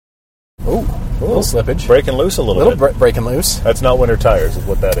Ooh, a little slippage. Breaking loose a little bit. Breaking loose. That's not winter tires is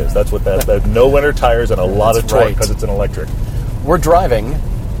what that is. That's what that no winter tires and a lot of torque because it's an electric. We're driving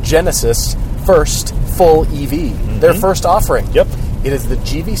Genesis' first full EV, their first offering. Yep. It is the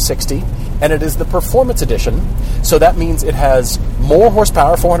GV60, and it is the Performance Edition, so that means it has more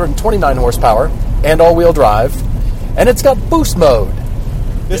horsepower, 429 horsepower, and all-wheel drive, and it's got boost mode.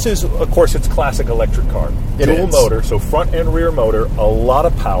 This is, of course, it's classic electric car. Dual motor, so front and rear motor, a lot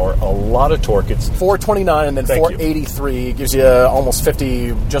of power, a lot of torque. It's 429 and then 483 gives you almost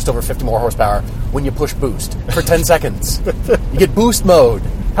 50, just over 50 more horsepower when you push boost for 10 seconds. You get boost mode.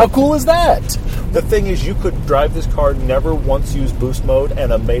 How cool is that? The thing is, you could drive this car, never once use boost mode,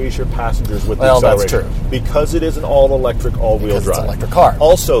 and amaze your passengers with the acceleration. That's true. Because it is an all-electric, all-wheel drive. It's an electric car.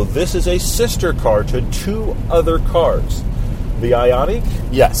 Also, this is a sister car to two other cars. The Ioniq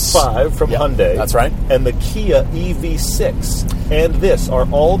 5 from Hyundai. That's right. And the Kia EV6. And this are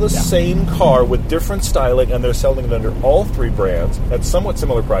all the same car with different styling, and they're selling it under all three brands at somewhat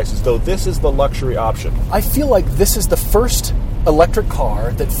similar prices, though this is the luxury option. I feel like this is the first electric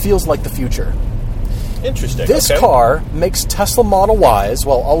car that feels like the future. Interesting. This car makes Tesla Model Ys,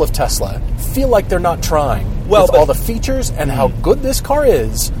 well, all of Tesla, feel like they're not trying. With all the features and how good this car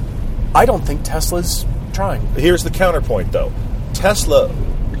is, I don't think Tesla's trying. Here's the counterpoint, though. Tesla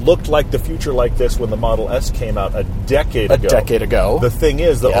looked like the future like this when the Model S came out a decade ago. The thing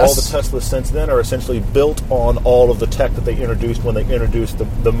is that all the Teslas since then are essentially built on all of the tech that they introduced when they introduced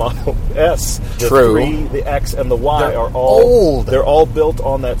the Model S. The 3, the X, and the Y are all old. They're all built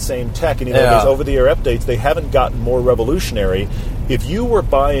on that same tech. And you know, these over-the-air updates, they haven't gotten more revolutionary. If you were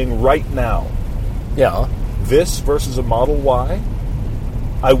buying right now this versus a Model Y,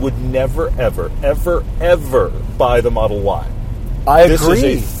 I would never, ever, ever, ever buy the Model Y. I agree.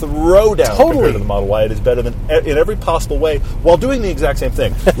 This is a throwdown compared to the Model Y. It is better than in every possible way while doing the exact same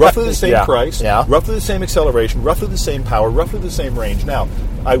thing. Roughly the same price, roughly the same acceleration, roughly the same power, roughly the same range. Now,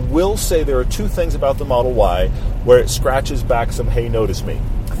 I will say there are two things about the Model Y where it scratches back some hey, notice me.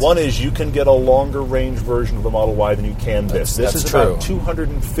 One is you can get a longer range version of the Model Y than you can this. This is about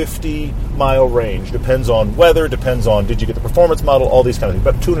 250-mile range. Depends on weather, depends on did you get the performance model, all these kind of things.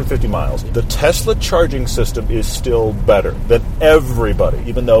 About 250 miles. The Tesla charging system is still better than everybody,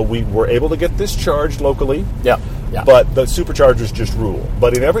 even though we were able to get this charged locally. But the superchargers just rule.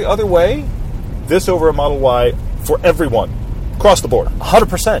 But in every other way, this over a Model Y for everyone, across the board.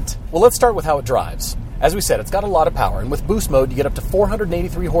 100%. Well, let's start with how it drives. As we said, it's got a lot of power, and with boost mode, you get up to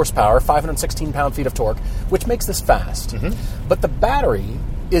 483 horsepower, 516 pound-feet of torque, which makes this fast. But the battery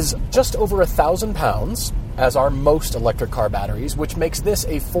is just over 1,000 pounds, as are most electric car batteries, which makes this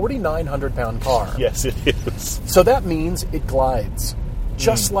a 4,900-pound car. Yes, it is. So that means it glides,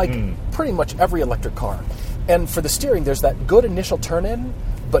 just like pretty much every electric car. And for the steering, there's that good initial turn-in,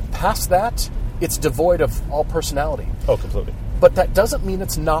 but past that, it's devoid of all personality. Oh, completely. But that doesn't mean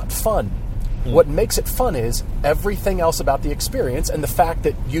it's not fun. What makes it fun is everything else about the experience and the fact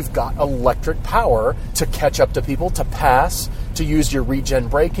that you've got electric power to catch up to people, to pass, to use your regen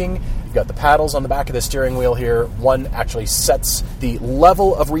braking. You've got the paddles on the back of the steering wheel here. One actually sets the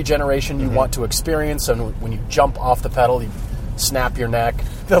level of regeneration you want to experience, and when you jump off the pedal, you snap your neck.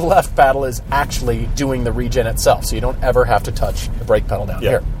 The left paddle is actually doing the regen itself, so you don't ever have to touch the brake pedal down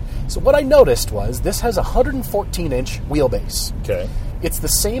here. So what I noticed was this has a 114-inch wheelbase. Okay. It's the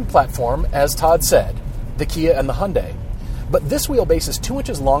same platform, as Todd said, the Kia and the Hyundai. But this wheelbase is 2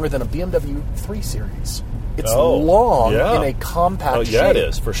 inches longer than a BMW 3 Series. It's long in a compact shape. Yeah, it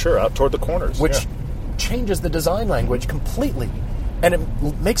is, for sure, out toward the corners. Which changes the design language completely. And it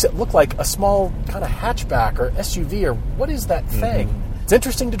makes it look like a small kind of hatchback or SUV or what is that thing? It's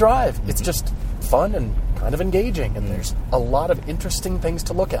interesting to drive. It's just fun and kind of engaging, and there's a lot of interesting things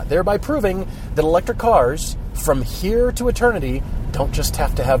to look at, thereby proving that electric cars, from here to eternity, don't just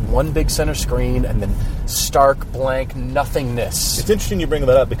have to have one big center screen and then stark, blank nothingness. It's interesting you bring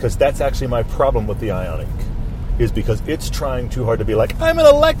that up because that's actually my problem with the Ioniq, is because it's trying too hard to be like, I'm an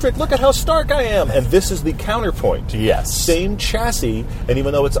electric, look at how stark I am. And this is the counterpoint. Yes. Same chassis, and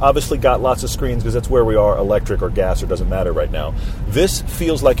even though it's obviously got lots of screens, because that's where we are, electric or gas, or doesn't matter right now, this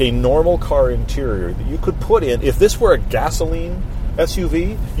feels like a normal car interior that you could put in. If this were a gasoline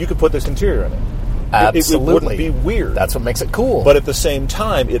SUV, you could put this interior in it. Absolutely. It wouldn't be weird. That's what makes it cool. But at the same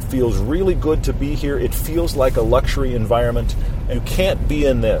time, it feels really good to be here. It feels like a luxury environment. You can't be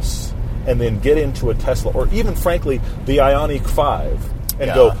in this and then get into a Tesla, or even, frankly, the Ioniq 5,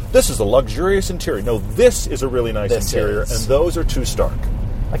 and go, this is a luxurious interior. No, this is a really nice interior, and those are too stark.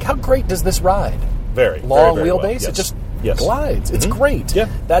 Like, how great does this ride? Very. Long very, very wheelbase? well. Yes. It just glides. It's great. Yeah.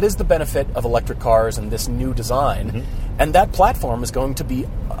 That is the benefit of electric cars and this new design. And that platform is going to be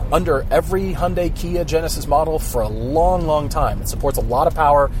under every Hyundai, Kia, Genesis model for a long, long time. It supports a lot of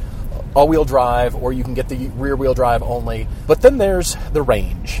power, all-wheel drive, or you can get the rear-wheel drive only. But then there's the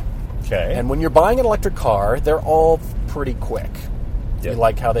range. Okay. And when you're buying an electric car, they're all pretty quick. Yep. You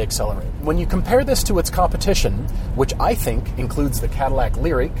like how they accelerate. When you compare this to its competition, which I think includes the Cadillac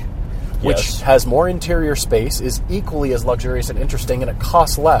Lyriq, which has more interior space, is equally as luxurious and interesting, and it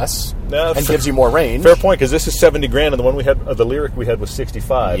costs less and gives you more range. Fair point, because this is $70,000, and the one we had, the Lyriq we had, was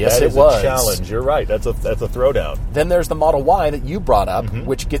 $65,000. Yes, that it is was a challenge. You're right. That's a throwdown. Then there's the Model Y that you brought up,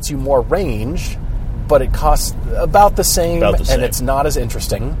 which gets you more range, but it costs about the same, and it's not as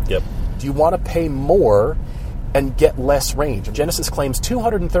interesting. Yep. Do you want to pay more and get less range? Genesis claims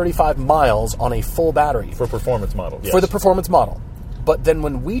 235 miles on a full battery. For performance model, yes. For the performance model. But then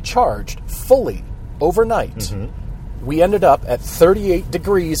when we charged fully overnight, we ended up at 38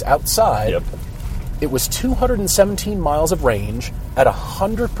 degrees outside. Yep. It was 217 miles of range at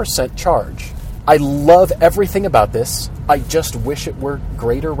 100% charge. I love everything about this. I just wish it were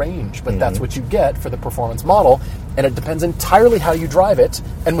greater range, but that's what you get for the performance model, and it depends entirely how you drive it.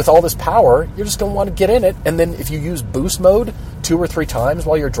 And with all this power, you're just going to want to get in it, and then if you use boost mode 2 or 3 times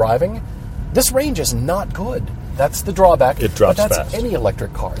while you're driving, this range is not good. That's the drawback. It drops but that's fast. any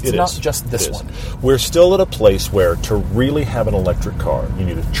electric car. It's not just this one. We're still at a place where to really have an electric car, you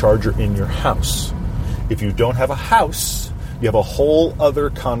need a charger in your house. If you don't have a house, you have a whole other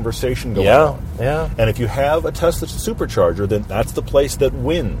conversation going on. Yeah. And if you have a Tesla supercharger, then that's the place that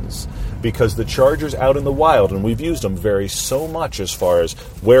wins. Because the chargers out in the wild, and we've used them, vary so much as far as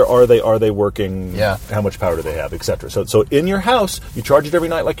where are they working, how much power do they have, etc. So in your house, you charge it every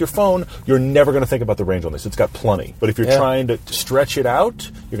night like your phone, you're never going to think about the range on this. It's got plenty. But if you're trying to stretch it out,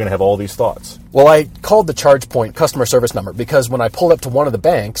 you're going to have all these thoughts. Well, I called the ChargePoint customer service number because when I pulled up to one of the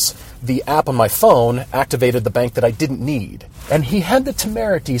banks, the app on my phone activated the bank that I didn't need. And he had the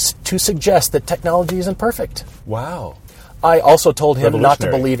temerity to suggest that technology isn't perfect. Wow. I also told him not to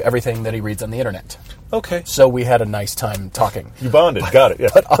believe everything that he reads on the internet. Okay. So we had a nice time talking. You bonded. Got it. Yeah.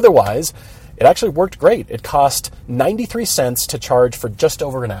 But otherwise, it actually worked great. It cost 93 cents to charge for just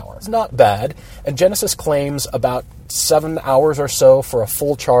over an hour. It's not bad. And Genesis claims about 7 hours or so for a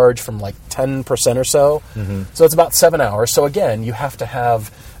full charge from like 10% or so. So it's about 7 hours. So again, you have to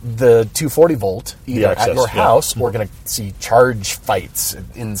have the 240 volt either at your house, or we're going to see charge fights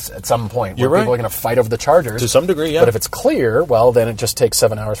at some point. You're where right. People are going to fight over the chargers. To some degree, yeah. But if it's clear, well, then it just takes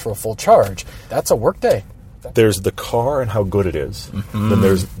 7 hours for a full charge. That's a work day. There's the car and how good it is. Then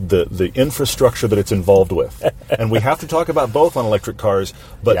there's the infrastructure that it's involved with. And we have to talk about both on electric cars,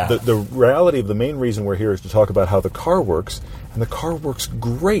 but the reality of the main reason we're here is to talk about how the car works, and the car works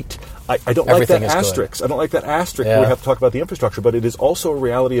great. I don't like that asterisk. Good. I don't like that asterisk where we have to talk about the infrastructure, but it is also a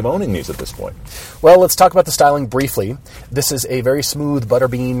reality of owning these at this point. Well, let's talk about the styling briefly. This is a very smooth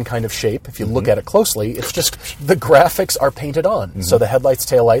butterbean kind of shape. If you look at it closely, it's just the graphics are painted on. So the headlights,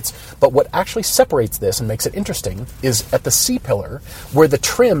 taillights. But what actually separates this and makes it interesting is at the C-pillar, where the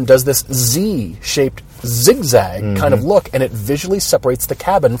trim does this Z-shaped zigzag kind of look, and it visually separates the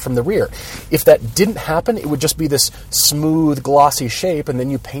cabin from the rear. If that didn't happen, it would just be this smooth, glossy shape, and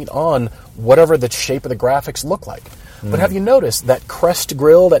then you paint on whatever the shape of the graphics look like. But have you noticed that crest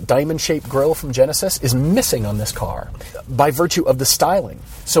grille, that diamond-shaped grille from Genesis, is missing on this car by virtue of the styling.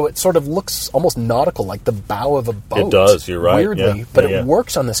 So it sort of looks almost nautical, like the bow of a boat. It does, you're right. Weirdly, but it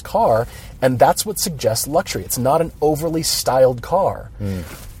works on this car, and that's what suggests luxury. It's not an overly styled car.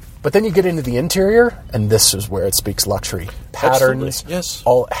 But then you get into the interior, and this is where it speaks luxury. Patterns,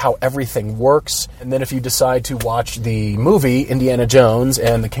 how everything works. And then if you decide to watch the movie Indiana Jones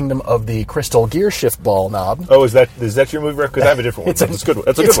and the Kingdom of the Crystal Gear Shift Ball Knob. Oh, is that your movie? Because I have a different one. That's a good one.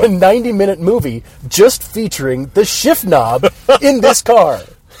 That's a good one. It's a 90-minute movie just featuring the shift knob in this car.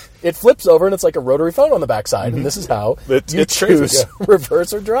 It flips over, and it's like a rotary phone on the backside, and this is how you choose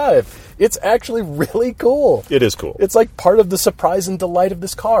reverse or drive. It's actually really cool. It is cool. It's like part of the surprise and delight of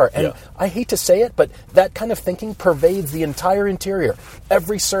this car. And I hate to say it, but that kind of thinking pervades the entire interior.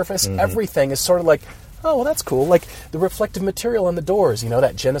 Every surface, everything is sort of like, oh, well, that's cool. Like the reflective material on the doors,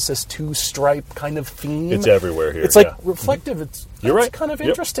 that Genesis 2-stripe kind of theme. It's everywhere here. It's like reflective. It's You're right. kind of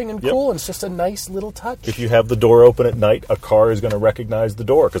interesting and cool, and it's just a nice little touch. If you have the door open at night, a car is going to recognize the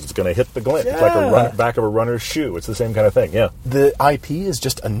door because it's going to hit the glint. It's like back of a runner's shoe. It's the same kind of thing, The IP is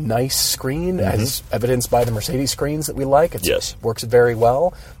just a nice screen, as evidenced by the Mercedes screens that we like. It works very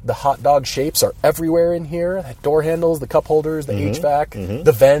well. The hot dog shapes are everywhere in here. The door handles, the cup holders, the HVAC,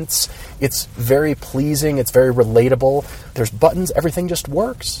 the vents. It's very pleasing. It's very relatable. There's buttons. Everything just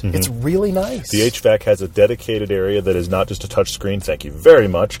works. It's really nice. The HVAC has a dedicated area that is not just a touch screen. screen. Thank you very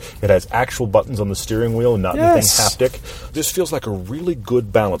much. It has actual buttons on the steering wheel and not anything haptic. This feels like a really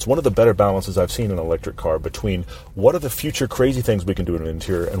good balance. One of the better balances I've seen in an electric car between what are the future crazy things we can do in an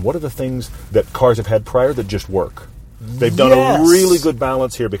interior and what are the things that cars have had prior that just work. They've done a really good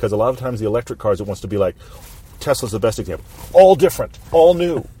balance here, because a lot of times the electric cars, it wants to be like, Tesla's the best example. All different, all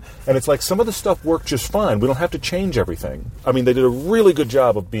new. And it's like some of the stuff worked just fine. We don't have to change everything. I mean, they did a really good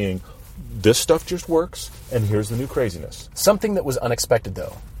job of being, this stuff just works, and here's the new craziness. Something that was unexpected,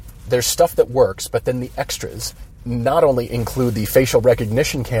 though. There's stuff that works, but then the extras not only include the facial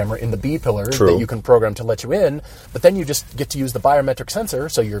recognition camera in the B-pillar that you can program to let you in, but then you just get to use the biometric sensor,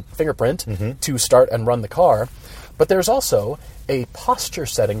 so your fingerprint, to start and run the car. But there's also a posture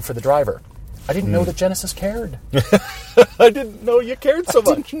setting for the driver. I didn't know that Genesis cared. I didn't know you cared so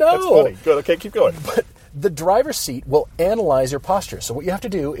much. I didn't know. That's funny. Good. Okay, keep going. But the driver's seat will analyze your posture. So what you have to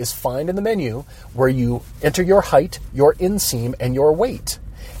do is find in the menu where you enter your height, your inseam, and your weight.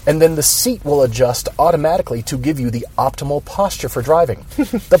 And then the seat will adjust automatically to give you the optimal posture for driving.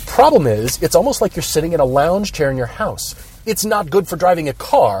 The problem is, it's almost like you're sitting in a lounge chair in your house. It's not good for driving a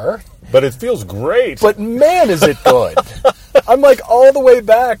car. But it feels great. But man, is it good. I'm like all the way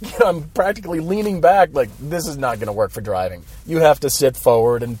back. I'm practically leaning back like, this is not going to work for driving. You have to sit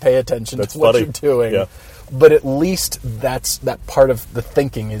forward and pay attention to what you're doing. Yeah. But at least that part of the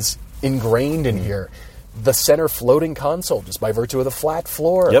thinking is ingrained in here. The center floating console, just by virtue of the flat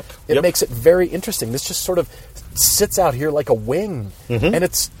floor. It makes it very interesting. This just sort of sits out here like a wing. And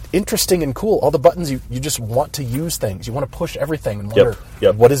it's interesting and cool. All the buttons, you just want to use things. You want to push everything and wonder,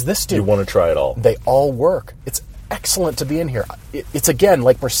 what does this do? You want to try it all. They all work. It's excellent to be in here. It's, again,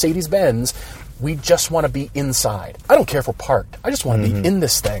 like Mercedes-Benz. We just want to be inside. I don't care if we're parked. I just want to be in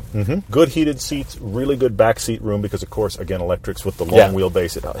this thing. Good heated seats, really good back seat room because, of course, again, electrics with the long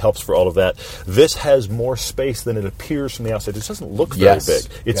wheelbase, it helps for all of that. This has more space than it appears from the outside. It doesn't look very big.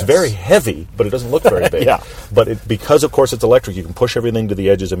 It's very heavy, but it doesn't look very big. But because, of course, it's electric, you can push everything to the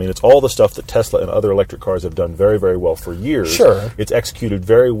edges. I mean, it's all the stuff that Tesla and other electric cars have done very, very well for years. It's executed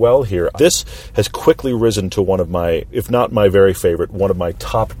very well here. This has quickly risen to one of my, if not my very favorite, one of my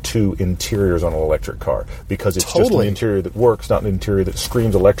top 2 interiors on an electric car, because it's just an interior that works, not an interior that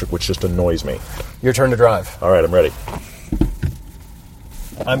screams electric, which just annoys me. Your turn to drive. All right, I'm ready.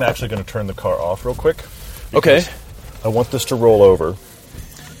 I'm actually going to turn the car off real quick. Okay. I want this to roll over.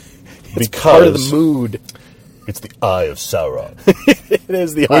 It's part of the mood. It's the Eye of Sauron. It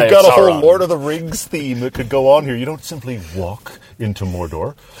is the Eye of Sauron. We've got a whole Lord of the Rings theme that could go on here. You don't simply walk into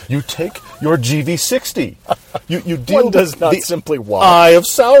Mordor. You take your GV60. You deal One does not simply walk. Eye of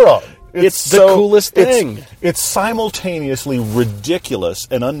Sauron. It's the coolest thing. It's simultaneously ridiculous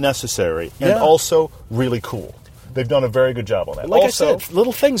and unnecessary, and also really cool. They've done a very good job on that. Like also, I said,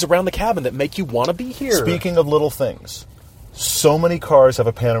 little things around the cabin that make you want to be here. Speaking of little things, so many cars have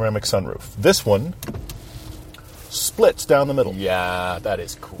a panoramic sunroof. This one splits down the middle. Yeah, that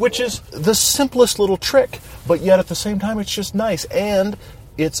is cool. Which is the simplest little trick, but yet at the same time it's just nice. And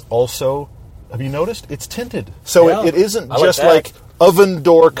it's also, have you noticed? It's tinted. So it isn't just like oven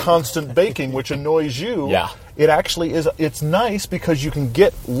door constant baking, which annoys you. It actually is. It's nice because you can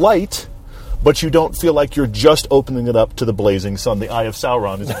get light, but you don't feel like you're just opening it up to the blazing sun. The Eye of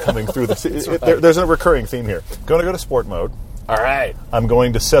Sauron isn't coming through. There's a recurring theme here. Going to go to sport mode. All right. I'm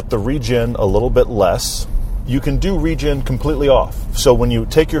going to set the regen a little bit less. You can do regen completely off. So when you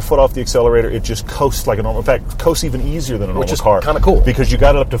take your foot off the accelerator, it just coasts like a normal. In fact, coasts even easier than a normal car. Which is kind of cool. Because you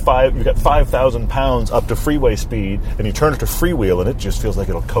got it up to you got 5,000 pounds up to freeway speed, and you turn it to freewheel, and it just feels like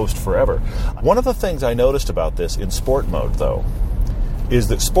it'll coast forever. One of the things I noticed about this in sport mode, though, is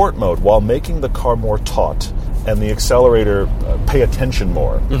that sport mode, while making the car more taut and the accelerator pay attention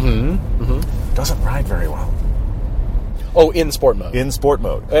more, doesn't ride very well. Oh, in sport mode. In sport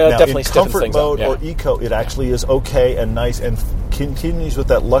mode. Now, definitely in comfort mode or eco, it actually is okay and nice and continues with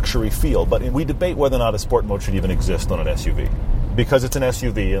that luxury feel. But we debate whether or not a sport mode should even exist on an SUV. Because it's an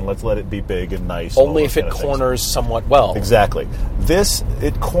SUV, and let's let it be big and nice. Only if it corners somewhat well. Exactly.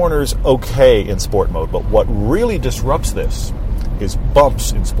 It corners okay in sport mode, but what really disrupts this is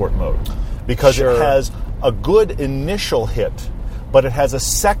bumps in sport mode. Because it has a good initial hit, but it has a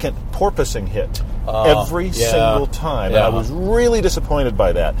second porpoising hit every single time. And I was really disappointed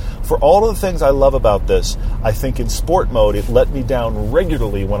by that. For all of the things I love about this, I think in sport mode it let me down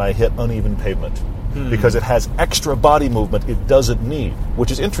regularly when I hit uneven pavement. Because it has extra body movement it doesn't need,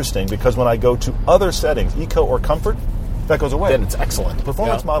 which is interesting because when I go to other settings, eco or comfort, that goes away. Then it's excellent. The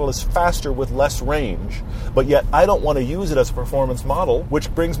performance model is faster with less range, but yet I don't want to use it as a performance model,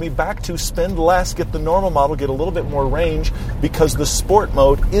 which brings me back to spend less, get the normal model, get a little bit more range, because the sport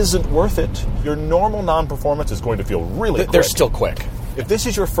mode isn't worth it. Your normal non-performance is going to feel really quick. They're still quick. If this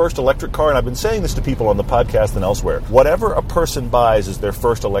is your first electric car, and I've been saying this to people on the podcast and elsewhere, whatever a person buys as their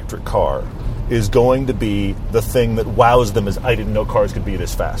first electric car is going to be the thing that wows them as I didn't know cars could be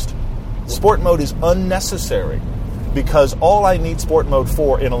this fast. Sport mode is unnecessary because all I need sport mode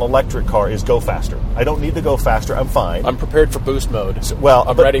for in an electric car is go faster. I don't need to go faster. I'm fine. I'm prepared for boost mode. So,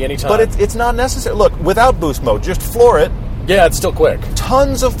 I'm ready anytime. But it's not necessary. Look, without boost mode, just floor it. Yeah, it's still quick.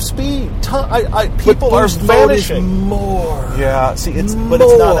 Tons of speed. People are vanishing. More. Yeah, see, but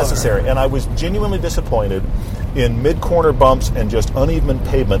it's not necessary. And I was genuinely disappointed in mid-corner bumps and just uneven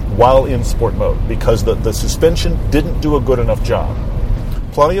pavement while in sport mode because the suspension didn't do a good enough job.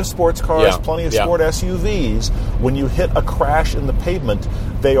 Plenty of sports cars, plenty of sport SUVs, when you hit a crash in the pavement,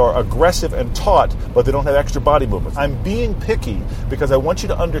 they are aggressive and taut, but they don't have extra body movement. I'm being picky because I want you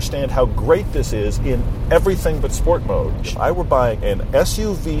to understand how great this is in everything but sport mode. If I were buying an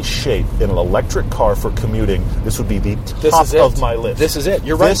SUV shape in an electric car for commuting, this would be the top of my list. This is it.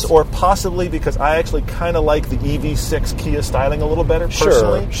 You're right. This, or possibly because I actually kind of like the EV6 Kia styling a little better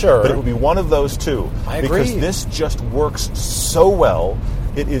personally. Sure. But it would be one of those two. I agree. Because this just works so well.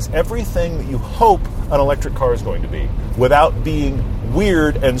 It is everything that you hope an electric car is going to be without being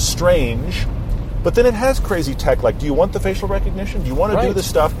weird and strange. But then it has crazy tech, like, do you want the facial recognition? Do you want to do the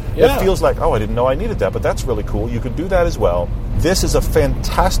stuff that feels like, oh, I didn't know I needed that, but that's really cool. You can do that as well. This is a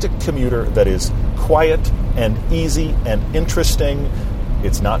fantastic commuter that is quiet and easy and interesting.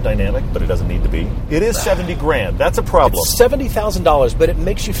 It's not dynamic, but it doesn't need to be. It is $70,000. That's a problem. It's $70,000, but it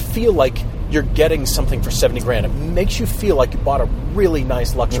makes you feel like you're getting something for $70,000. It makes you feel like you bought a really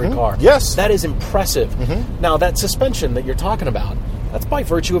nice luxury car. Yes. That is impressive. Now, that suspension that you're talking about, that's by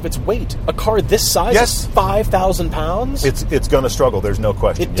virtue of its weight. A car this size is 5,000 pounds. It's going to struggle. There's no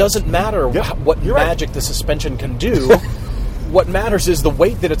question. It doesn't matter what magic the suspension can do. What matters is the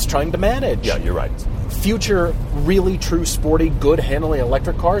weight that it's trying to manage. Yeah, you're right. Future, really true, sporty, good handling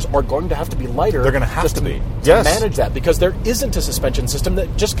electric cars are going to have to be lighter. They're going to have to be. To manage that, because there isn't a suspension system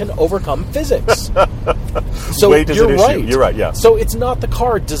that just can overcome physics. So weight is you're an right. issue. You're right, yeah. So it's not the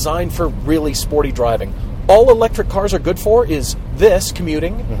car designed for really sporty driving. All electric cars are good for is this,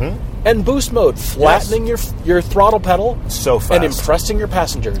 commuting, and boost mode, flattening your throttle pedal so fast and impressing your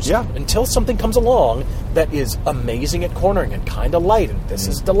passengers. Yeah. Until something comes along that is amazing at cornering and kind of light, and this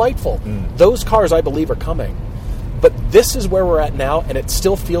is delightful. Those cars, I believe, are coming. But this is where we're at now, and it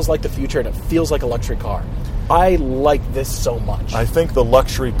still feels like the future, and it feels like a luxury car. I like this so much. I think the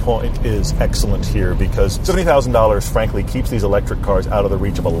luxury point is excellent here because $70,000, frankly, keeps these electric cars out of the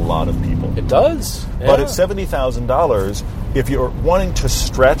reach of a lot of people. It does. Yeah. But at $70,000, if you're wanting to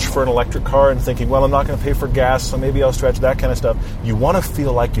stretch for an electric car and thinking, well, I'm not going to pay for gas, so maybe I'll stretch, that kind of stuff, you want to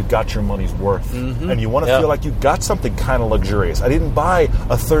feel like you got your money's worth. And you want to feel like you got something kind of luxurious. I didn't buy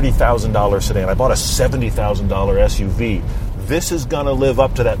a $30,000 sedan. I bought a $70,000 SUV. This is going to live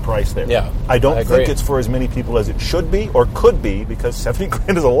up to that price there. Yeah, I don't think it's for as many people as it should be or could be, because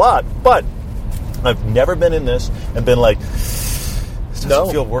 $70,000 is a lot. But I've never been in this and been like, this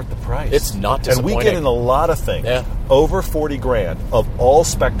doesn't feel worth the price. It's not disappointing. And we get in a lot of things over $40,000 of all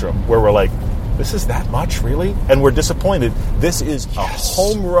spectrum where we're like, this is that much, really? And we're disappointed. This is a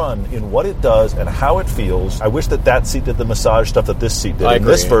home run in what it does and how it feels. I wish that seat did the massage stuff that this seat did. In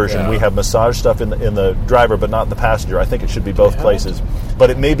this version, we have massage stuff in the driver, but not in the passenger. I think it should be both places.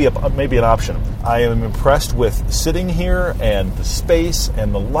 But it may be an option. I am impressed with sitting here and the space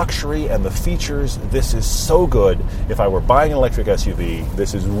and the luxury and the features. This is so good. If I were buying an electric SUV,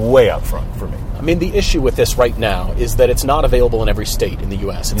 this is way out front for me. I mean, the issue with this right now is that it's not available in every state in the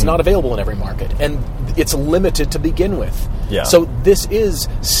U.S. It's not available in every market, and it's limited to begin with. Yeah. So this is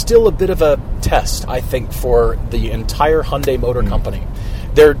still a bit of a test, I think, for the entire Hyundai Motor Company.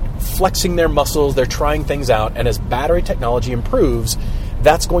 They're flexing their muscles, they're trying things out, and as battery technology improves,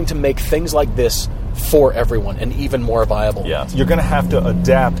 that's going to make things like this for everyone and even more viable. Yeah. You're going to have to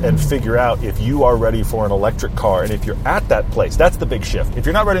adapt and figure out if you are ready for an electric car, and if you're at that place, that's the big shift. If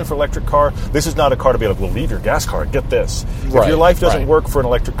you're not ready for an electric car, this is not a car to be like, well, leave your gas car and get this. If your life doesn't work for an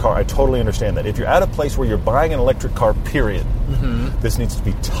electric car, I totally understand that. If you're at a place where you're buying an electric car, period, this needs to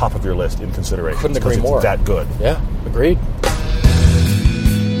be top of your list in consideration. Couldn't agree more. It's that good. Yeah, agreed.